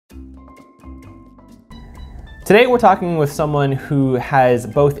Today we're talking with someone who has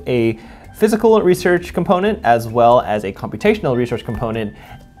both a physical research component as well as a computational research component,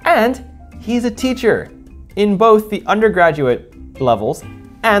 and he's a teacher in both the undergraduate levels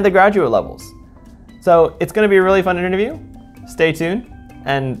and the graduate levels. So it's going to be a really fun interview. Stay tuned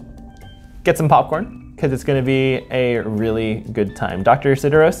and get some popcorn because it's going to be a really good time. Dr.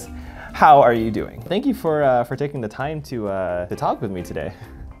 Sideris, how are you doing? Thank you for taking the time to talk with me today.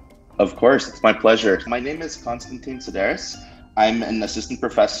 Of course, it's my pleasure. My name is Constantine Sideris. I'm an assistant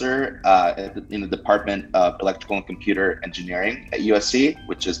professor in the Department of Electrical and Computer Engineering at USC,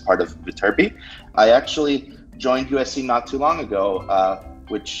 which is part of Viterbi. I actually joined USC not too long ago,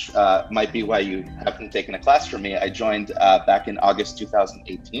 which might be why you haven't taken a class from me. I joined back in August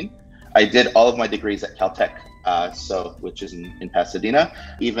 2018. I did all of my degrees at Caltech, which is in Pasadena,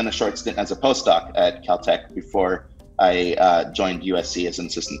 even a short stint as a postdoc at Caltech before I joined USC as an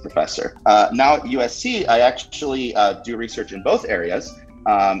assistant professor. Now at USC, I actually do research in both areas.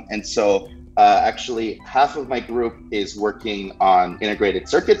 Actually half of my group is working on integrated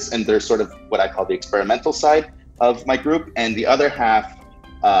circuits, and they're sort of what I call the experimental side of my group. And the other half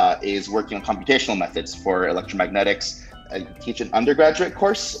is working on computational methods for electromagnetics. I teach an undergraduate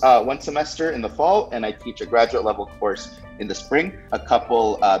course one semester in the fall, and I teach a graduate level course in the spring. A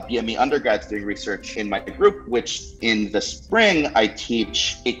couple BME undergrads doing research in my group, which in the spring, I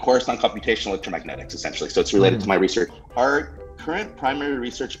teach a course on computational electromagnetics, essentially. So it's related to my research. Our current primary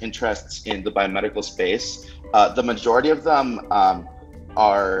research interests in the biomedical space, the majority of them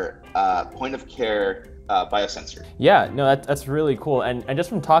are point of care biosensors. Yeah, no, that's really cool. And just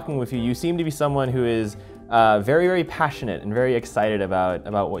from talking with you, you seem to be someone who is very, very passionate and very excited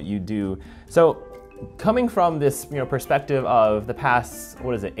about what you do. So coming from this perspective of the past,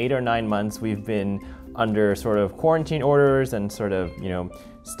 8 or 9 months, we've been under sort of quarantine orders and sort of,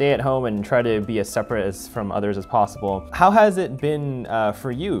 stay at home and try to be as separate from others as possible. How has it been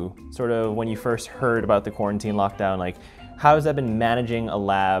for you, sort of when you first heard about the quarantine lockdown? Like, how has that been managing a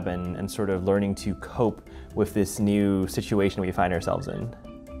lab and sort of learning to cope with this new situation we find ourselves in?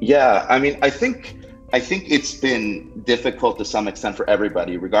 Yeah, I mean, I think it's been difficult to some extent for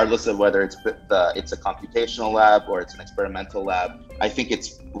everybody, regardless of whether it's a computational lab or it's an experimental lab. I think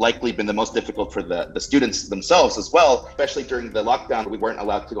it's likely been the most difficult for the students themselves as well, especially during the lockdown. We weren't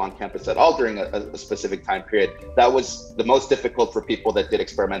allowed to go on campus at all during a specific time period. That was the most difficult for people that did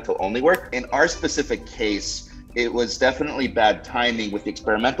experimental only work. In our specific case, it was definitely bad timing with the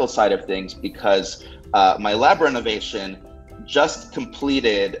experimental side of things because my lab renovation just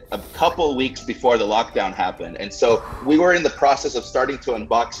completed a couple weeks before the lockdown happened. And so we were in the process of starting to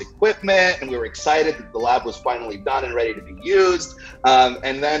unbox equipment, and we were excited that the lab was finally done and ready to be used.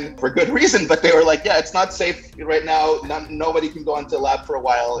 And then for good reason, but they were like, yeah, it's not safe right now. Nobody can go into the lab for a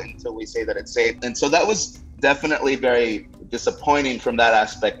while until we say that it's safe. And so that was definitely very disappointing from that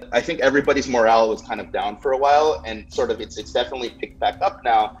aspect. I think everybody's morale was kind of down for a while, and sort of it's definitely picked back up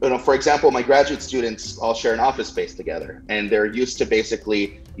now. For example, my graduate students all share an office space together, and they're used to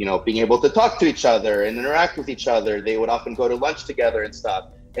basically, being able to talk to each other and interact with each other. They would often go to lunch together and stuff.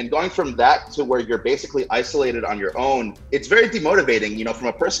 And going from that to where you're basically isolated on your own, it's very demotivating, from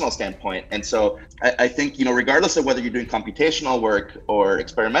a personal standpoint. And so I think, regardless of whether you're doing computational work or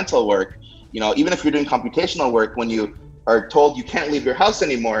experimental work, even if you're doing computational work, when you are told you can't leave your house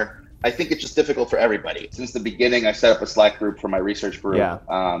anymore, I think it's just difficult for everybody. Since the beginning, I set up a Slack group for my research group. Yeah.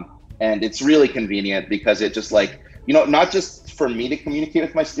 And it's really convenient because it just not just for me to communicate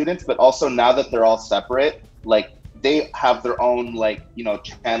with my students, but also now that they're all separate, they have their own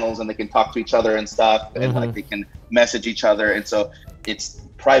channels, and they can talk to each other and stuff, and they can message each other. And so it's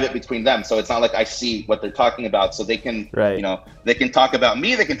private between them. So it's not like I see what they're talking about. So they can, they can talk about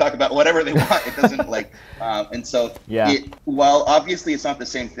me, they can talk about whatever they want. It doesn't and so while obviously it's not the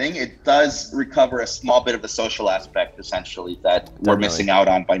same thing, it does recover a small bit of the social aspect, essentially, that we're missing out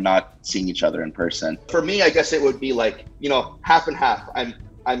on by not seeing each other in person. For me, I guess it would be half and half.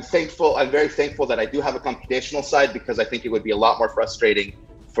 I'm very thankful that I do have a computational side, because I think it would be a lot more frustrating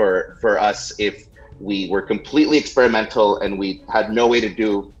for us if we were completely experimental and we had no way to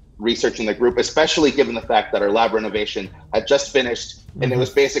do research in the group, especially given the fact that our lab renovation had just finished. And it was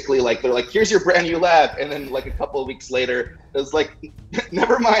basically they're like, here's your brand new lab. And then a couple of weeks later, it was like,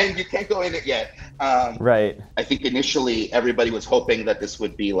 never mind, you can't go in it yet. Right. I think initially everybody was hoping that this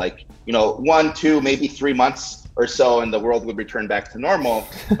would be 1, 2, maybe 3 months or so, and the world would return back to normal.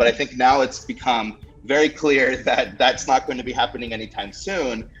 But I think now it's become very clear that that's not going to be happening anytime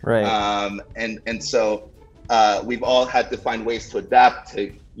soon. Right. And so we've all had to find ways to adapt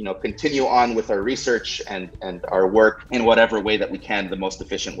to continue on with our research and our work in whatever way that we can, the most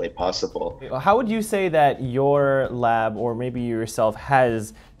efficient way possible. How would you say that your lab, or maybe yourself,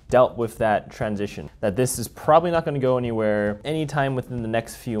 has dealt with that transition? That this is probably not going to go anywhere anytime within the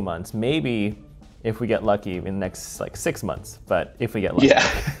next few months. Maybe if we get lucky in the next 6 months, but if we get lucky.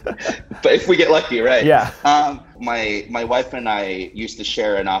 Yeah, but if we get lucky, right? Yeah. My wife and I used to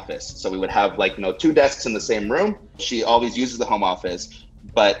share an office. So we would have 2 desks in the same room. She always uses the home office,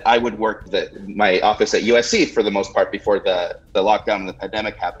 but I would work my office at USC for the most part before the lockdown and the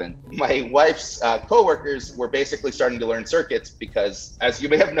pandemic happened. My wife's coworkers were basically starting to learn circuits because, as you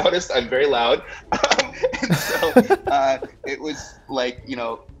may have noticed, I'm very loud. And so it was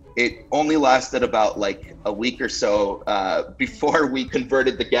it only lasted about a week or so before we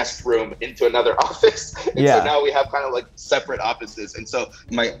converted the guest room into another office. And so now we have kind of separate offices. And so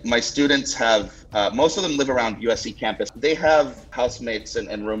my students have, most of them live around USC campus. They have housemates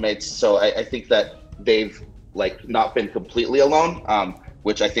and roommates. So I think that they've not been completely alone,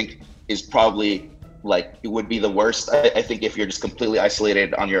 which I think is probably it would be the worst. I think if you're just completely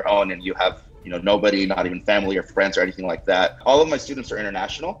isolated on your own and you have nobody, not even family or friends or anything like that. All of my students are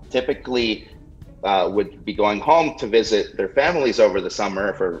international, typically would be going home to visit their families over the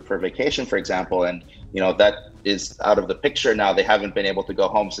summer for vacation, for example. And, that is out of the picture now. They haven't been able to go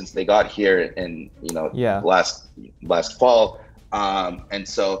home since they got here in, last fall. And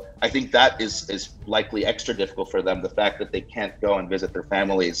so I think that is likely extra difficult for them. The fact that they can't go and visit their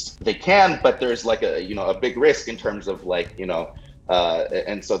families, they can, but there's a big risk in terms of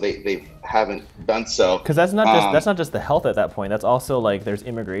and so they haven't done so. Because that's not just the health at that point. That's also there's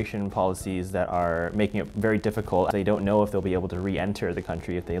immigration policies that are making it very difficult. They don't know if they'll be able to re-enter the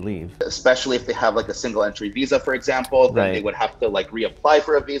country if they leave. Especially if they have a single entry visa, for example, then they would have to reapply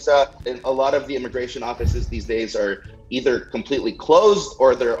for a visa. And a lot of the immigration offices these days are either completely closed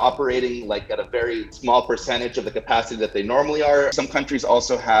or they're operating at a very small percentage of the capacity that they normally are. Some countries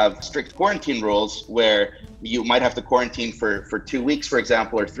also have strict quarantine rules where you might have to quarantine for 2 weeks, for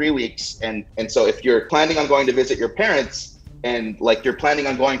example, or 3 weeks. And so if you're planning on going to visit your parents and you're planning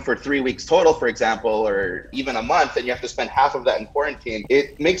on going for 3 weeks total, for example, or even a month, and you have to spend half of that in quarantine,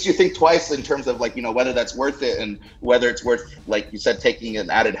 it makes you think twice in terms of whether that's worth it and whether it's worth, you said, taking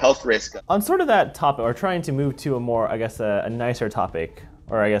an added health risk. On sort of that topic, or trying to move to a more, a nicer topic,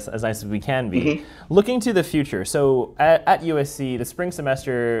 or as nice as we can be, looking to the future. So at USC, the spring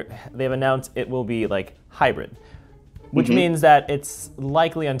semester, they've announced it will be hybrid, which means that it's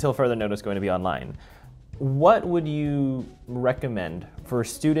likely until further notice going to be online. What would you recommend for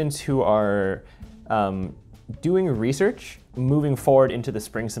students who are doing research moving forward into the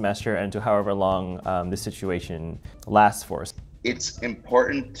spring semester and to however long the situation lasts for us? It's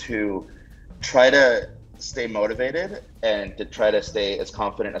important to try to stay motivated and to try to stay as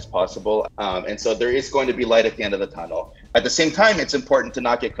confident as possible. And so there is going to be light at the end of the tunnel. At the same time, it's important to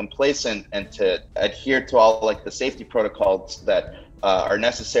not get complacent and to adhere to all the safety protocols that are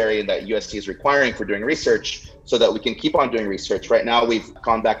necessary and that USC is requiring for doing research so that we can keep on doing research. Right now, we've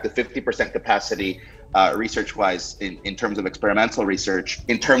gone back to 50% capacity research-wise in terms of experimental research.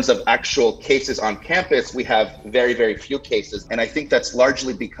 In terms of actual cases on campus, we have very, very few cases. And I think that's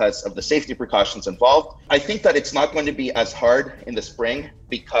largely because of the safety precautions involved. I think that it's not going to be as hard in the spring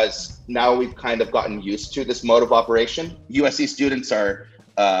because now we've kind of gotten used to this mode of operation. USC students are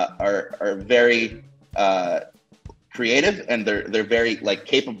very creative and they're very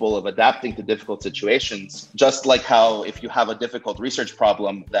capable of adapting to difficult situations. Just like how if you have a difficult research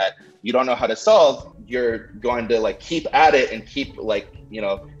problem that you don't know how to solve, you're going to keep at it and keep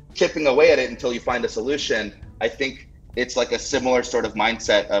chipping away at it until you find a solution. I think it's a similar sort of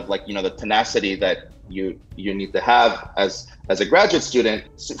mindset of the tenacity that you need to have as a graduate student.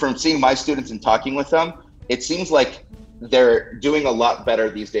 From seeing my students and talking with them, it seems like they're doing a lot better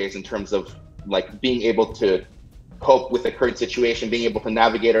these days in terms of being able to cope with the current situation, being able to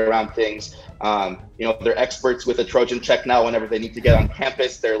navigate around things. They're experts with a Trojan check now. Whenever they need to get on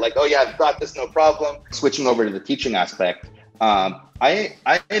campus, they're oh yeah, I've got this, no problem. Switching over to the teaching aspect,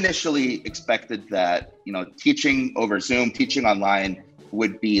 I initially expected that teaching over Zoom, teaching online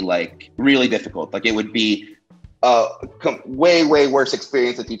would be really difficult. It would be a way worse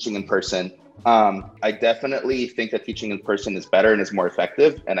experience than teaching in person. I definitely think that teaching in person is better and is more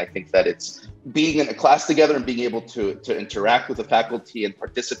effective. And I think that it's being in a class together and being able to interact with the faculty and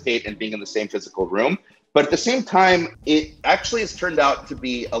participate and being in the same physical room. But at the same time, it actually has turned out to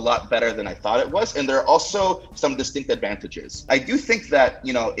be a lot better than I thought it was. And there are also some distinct advantages. I do think that,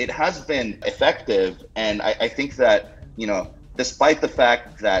 it has been effective. And I think that, despite the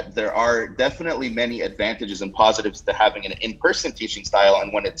fact that there are definitely many advantages and positives to having an in-person teaching style,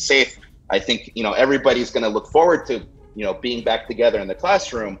 and when it's safe, I think, everybody's going to look forward to, being back together in the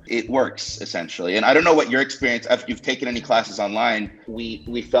classroom. It works essentially. And I don't know what your experience, if you've taken any classes online,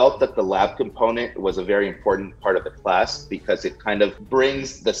 we felt that the lab component was a very important part of the class because it kind of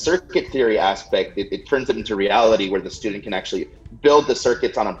brings the circuit theory aspect, it turns it into reality where the student can actually build the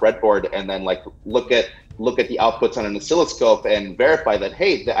circuits on a breadboard and then like look at the outputs on an oscilloscope and verify that,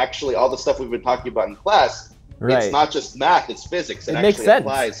 hey, actually all the stuff we've been talking about in class, right. It's not just math, it's physics. It actually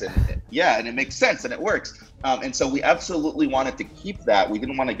applies. And it makes sense and it works. And so we absolutely wanted to keep that. We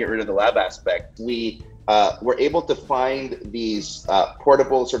didn't want to get rid of the lab aspect. We were able to find these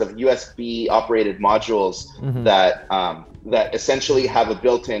portable sort of USB operated modules that essentially have a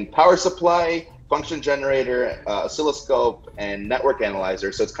built-in power supply, function generator, oscilloscope, and network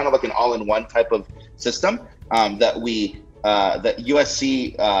analyzer. So it's kind of like an all-in-one type of system that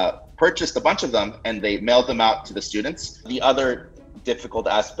USC purchased a bunch of them and they mailed them out to the students. The other difficult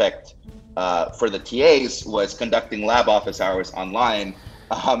aspect for the TAs was conducting lab office hours online.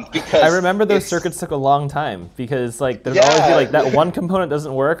 Because I remember those circuits took a long time because like there's always be like that one component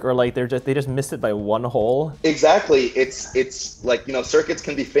doesn't work or like they just missed it by one hole. Exactly. It's like, circuits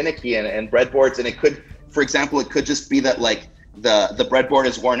can be finicky and breadboards, and it could, for example, it could just be that like the breadboard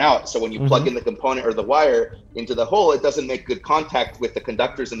is worn out. So when you plug in the component or the wire into the hole, it doesn't make good contact with the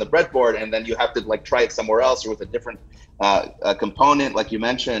conductors in the breadboard, and then you have to like try it somewhere else or with a different component, like you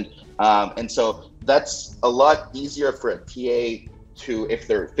mentioned. And so that's a lot easier for a TA to, if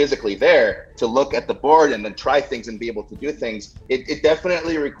they're physically there, to look at the board and then try things and be able to do things. It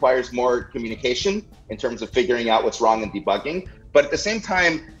definitely requires more communication in terms of figuring out what's wrong and debugging. But at the same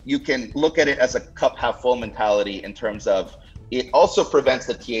time, you can look at it as a cup half full mentality in terms of it also prevents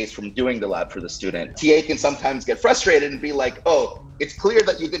the TAs from doing the lab for the student. TA can sometimes get frustrated and be like, oh, it's clear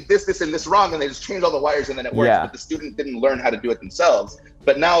that you did this, and this wrong, and they just changed all the wires and then it works, but the student didn't learn how to do it themselves.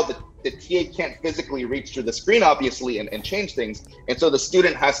 But now the TA can't physically reach through the screen, obviously, and change things. And so the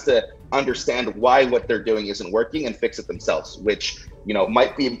student has to understand why what they're doing isn't working and fix it themselves, which,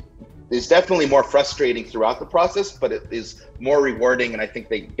 is definitely more frustrating throughout the process, but it is more rewarding, and I think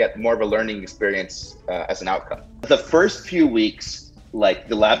they get more of a learning experience as an outcome. The first few weeks, like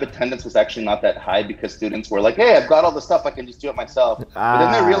the lab attendance was actually not that high because students were like, hey, I've got all the stuff, I can just do it myself. But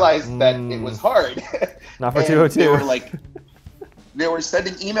then they realized that it was hard. Not for 202. They were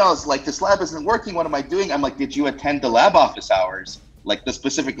sending emails like, this lab isn't working, what am I doing? I'm like, did you attend the lab office hours? Like the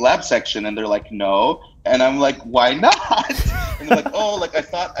specific lab section? And they're like, no. And I'm like, why not? And they're like, oh, like I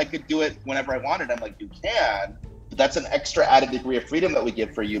thought I could do it whenever I wanted. I'm like, you can, but that's an extra added degree of freedom that we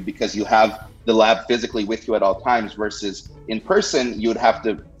give for you because you have the lab physically with you at all times, versus in person, you would have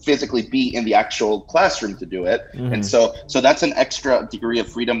to physically be in the actual classroom to do it. And so that's an extra degree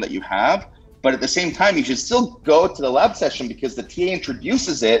of freedom that you have. But at the same time, you should still go to the lab session because the TA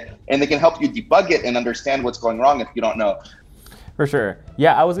introduces it and they can help you debug it and understand what's going wrong if you don't know. For sure.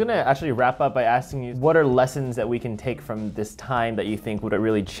 Yeah, I was going to actually wrap up by asking you, what are lessons that we can take from this time that you think would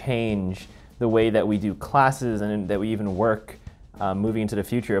really change the way that we do classes and that we even work moving into the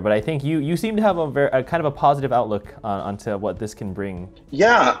future? But I think you seem to have a kind of a positive outlook onto what this can bring.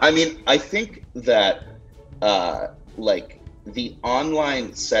 Yeah, I mean, I think that like the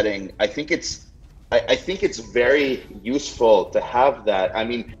online setting, I think it's very useful to have that. I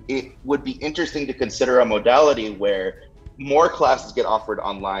mean, it would be interesting to consider a modality where more classes get offered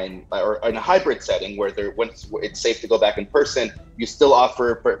online or in a hybrid setting where when it's safe to go back in person, you still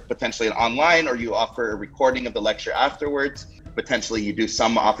offer potentially an online, or you offer a recording of the lecture afterwards. Potentially you do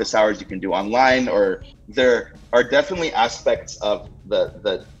some office hours you can do online, or there are definitely aspects of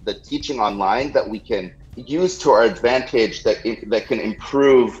the teaching online that we can use to our advantage that can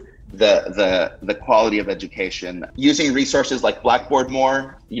improve the quality of education. Using resources like Blackboard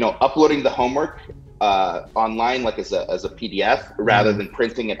more, uploading the homework online like as a PDF rather than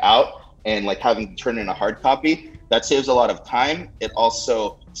printing it out and like having to turn in a hard copy. That saves a lot of time. It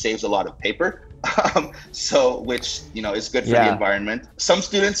also saves a lot of paper. Which is good for the environment. Some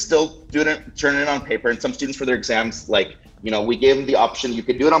students still turn it on paper, and some students for their exams, like we gave them the option. You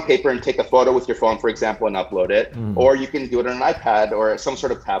could do it on paper and take a photo with your phone, for example, and upload it, or you can do it on an iPad or some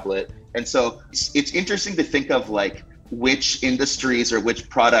sort of tablet. And so it's interesting to think of like which industries or which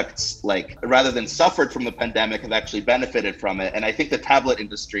products, like rather than suffered from the pandemic, have actually benefited from it. And I think the tablet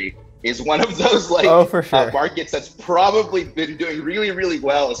industry is one of those markets that's probably been doing really, really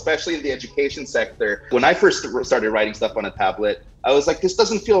well, especially in the education sector. When I first started writing stuff on a tablet, I was like, this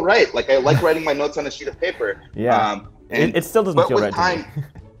doesn't feel right. Like I like writing my notes on a sheet of paper. It still doesn't feel right to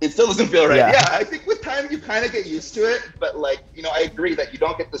me. It still doesn't feel right. Yeah. Yeah, I think with time you kind of get used to it, but like, you know, I agree that you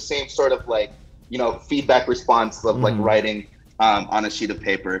don't get the same sort of like, you know, feedback response of like writing on a sheet of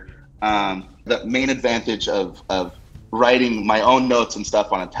paper. The main advantage of writing my own notes and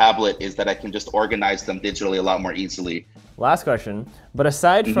stuff on a tablet is that I can just organize them digitally a lot more easily. Last question, but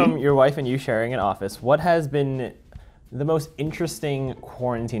aside from your wife and you sharing an office, what has been the most interesting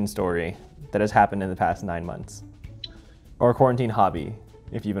quarantine story that has happened in the past 9 months? Or quarantine hobby,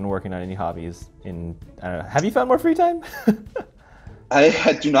 if you've been working on any hobbies in, I don't know, have you found more free time?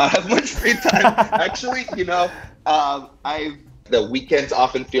 I do not have much free time. Actually, you know, the weekends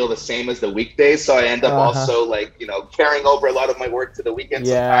often feel the same as the weekdays, so I end up also like, you know, carrying over a lot of my work to the weekends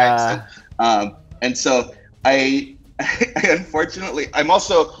sometimes. And so I unfortunately, I'm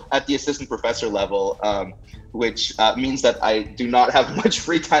also at the assistant professor level, which means that I do not have much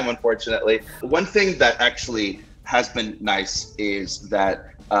free time, unfortunately. One thing that actually has been nice is that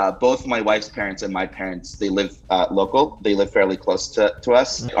both my wife's parents and my parents, they live local. They live fairly close to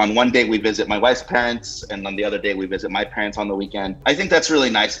us. On one day we visit my wife's parents, and on the other day we visit my parents on the weekend. I think that's really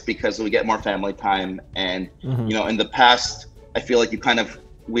nice because we get more family time. And you know, in the past, I feel like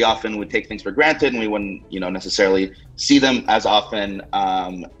we often would take things for granted and we wouldn't, you know, necessarily see them as often.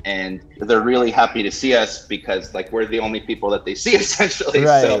 And they're really happy to see us because like we're the only people that they see essentially.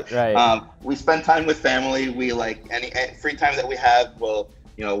 We spend time with family. We like any free time that we have, we'll,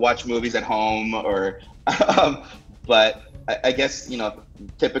 you know, watch movies at home or, but I guess, you know,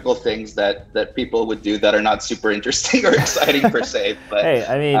 typical things that people would do that are not super interesting or exciting per se. But hey,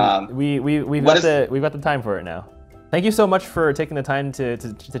 I mean, we've got the time for it now. Thank you so much for taking the time to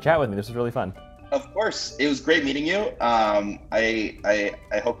chat with me. This was really fun. Of course, it was great meeting you. I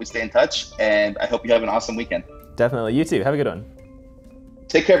hope we stay in touch, and I hope you have an awesome weekend. Definitely, you too. Have a good one.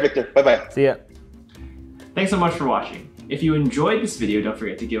 Take care, Victor. Bye-bye. See ya. Thanks so much for watching. If you enjoyed this video, don't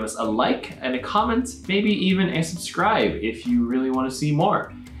forget to give us a like and a comment, maybe even a subscribe if you really want to see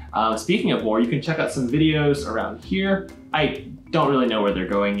more. Speaking of more, you can check out some videos around here. I don't really know where they're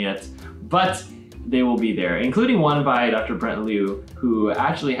going yet, but they will be there, including one by Dr. Brent Liu, who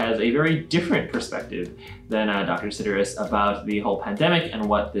actually has a very different perspective than Dr. Sideris about the whole pandemic and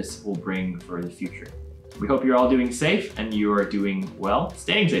what this will bring for the future. We hope you're all doing safe and you are doing well,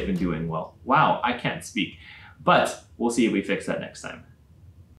 staying safe and doing well. Wow, I can't speak, but we'll see if we fix that next time.